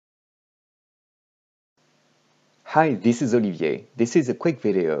Hi, this is Olivier. This is a quick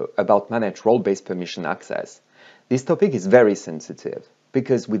video about manage role-based permission access. This topic is very sensitive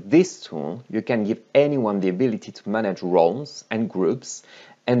because with this tool, you can give anyone the ability to manage roles and groups,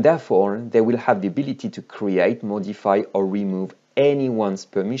 and therefore they will have the ability to create, modify, or remove anyone's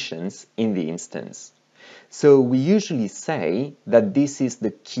permissions in the instance. So we usually say that this is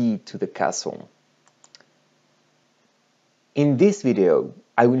the key to the castle. In this video,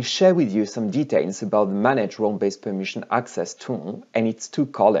 I will share with you some details about the Manage Role-Based Permission Access tool and its two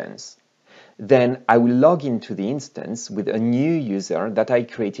columns. Then I will log into the instance with a new user that I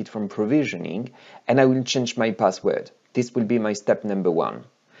created from provisioning, and I will change my password. This will be my step number 1.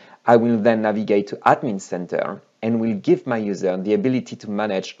 I will then navigate to Admin Center and will give my user the ability to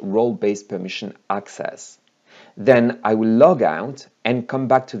manage role-based permission access. Then I will log out and come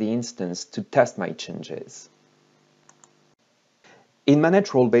back to the instance to test my changes. In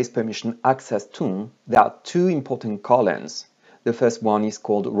Manage Role-Based Permission Access tool, there are two important columns. The first one is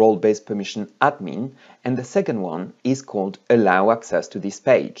called Role-Based Permission Admin, and the second one is called Allow Access to this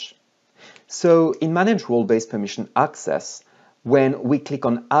page. So in Manage Role-Based Permission Access, when we click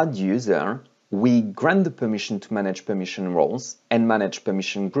on Add User, we grant the permission to manage permission roles and manage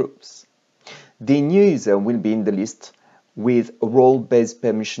permission groups. The new user will be in the list with Role-Based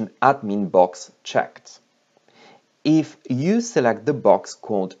Permission Admin box checked. If you select the box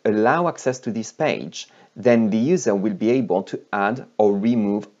called Allow Access to this page, then the user will be able to add or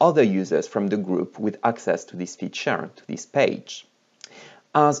remove other users from the group with access to this feature, to this page.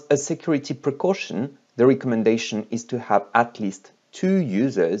 As a security precaution, the recommendation is to have at least 2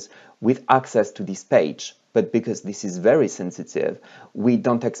 users with access to this page, but because this is very sensitive, we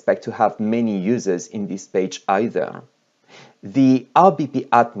don't expect to have many users in this page either. The RBP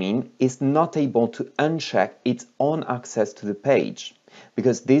admin is not able to uncheck its own access to the page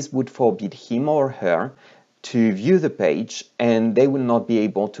because this would forbid him or her to view the page, and they will not be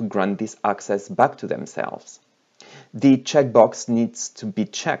able to grant this access back to themselves. The checkbox needs to be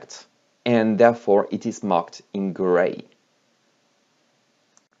checked, and therefore it is marked in gray.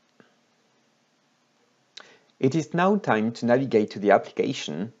 It is now time to navigate to the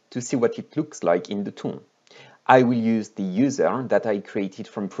application to see what it looks like in the tool. I will use the user that I created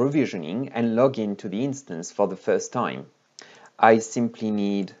from provisioning and log into the instance for the first time. I simply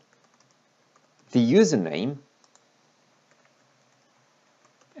need the username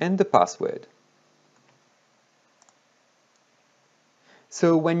and the password.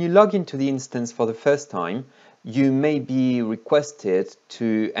 So when you log into the instance for the first time, you may be requested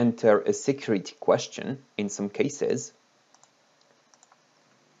to enter a security question in some cases,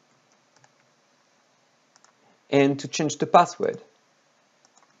 and to change the password.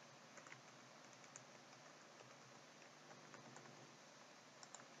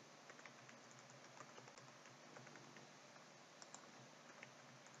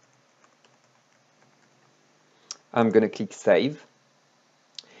 I'm going to click Save,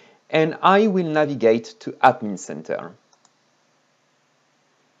 and I will navigate to Admin Center.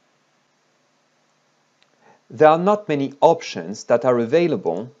 There are not many options that are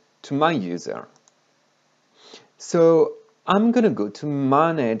available to my user. So I'm going to go to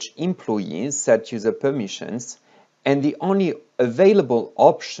Manage Employees, Set User Permissions, and the only available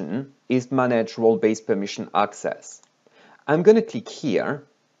option is Manage Role-Based Permission Access. I'm going to click here,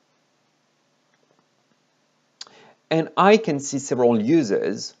 and I can see several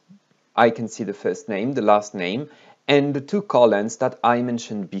users. I can see the first name, the last name, and the 2 columns that I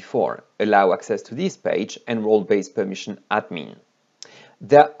mentioned before, Allow Access to this page and Role-Based Permission Admin.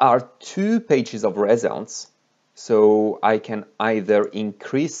 There are 2 pages of results, so I can either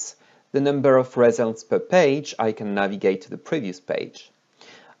increase the number of results per page, I can navigate to the previous page.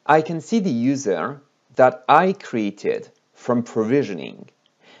 I can see the user that I created from provisioning.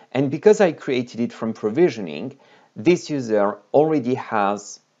 And because I created it from provisioning, this user already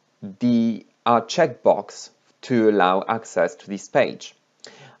has the checkbox to allow access to this page.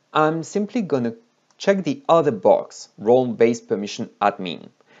 I'm simply going to check the other box, Role-Based Permission Admin.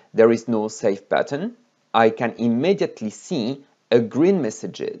 There is no Save button. I can immediately see a green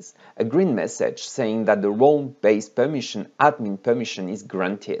message saying that the Role-Based Permission Admin permission is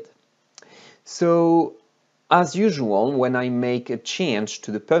granted. So, as usual, when I make a change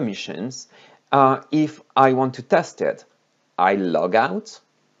to the permissions, if I want to test it, I log out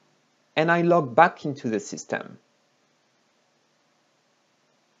and I log back into the system.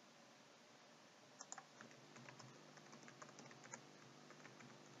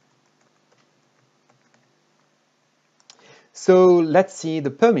 So let's see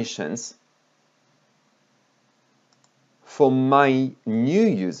the permissions for my new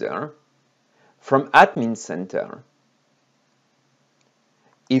user. From Admin Center,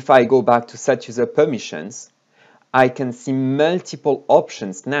 if I go back to Set User Permissions, I can see multiple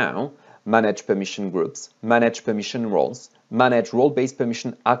options now: Manage Permission Groups, Manage Permission Roles, Manage Role-Based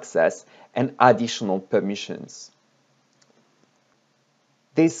Permission Access, and additional permissions.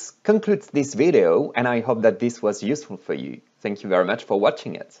 This concludes this video, and I hope that this was useful for you. Thank you very much for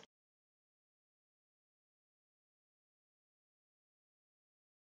watching it.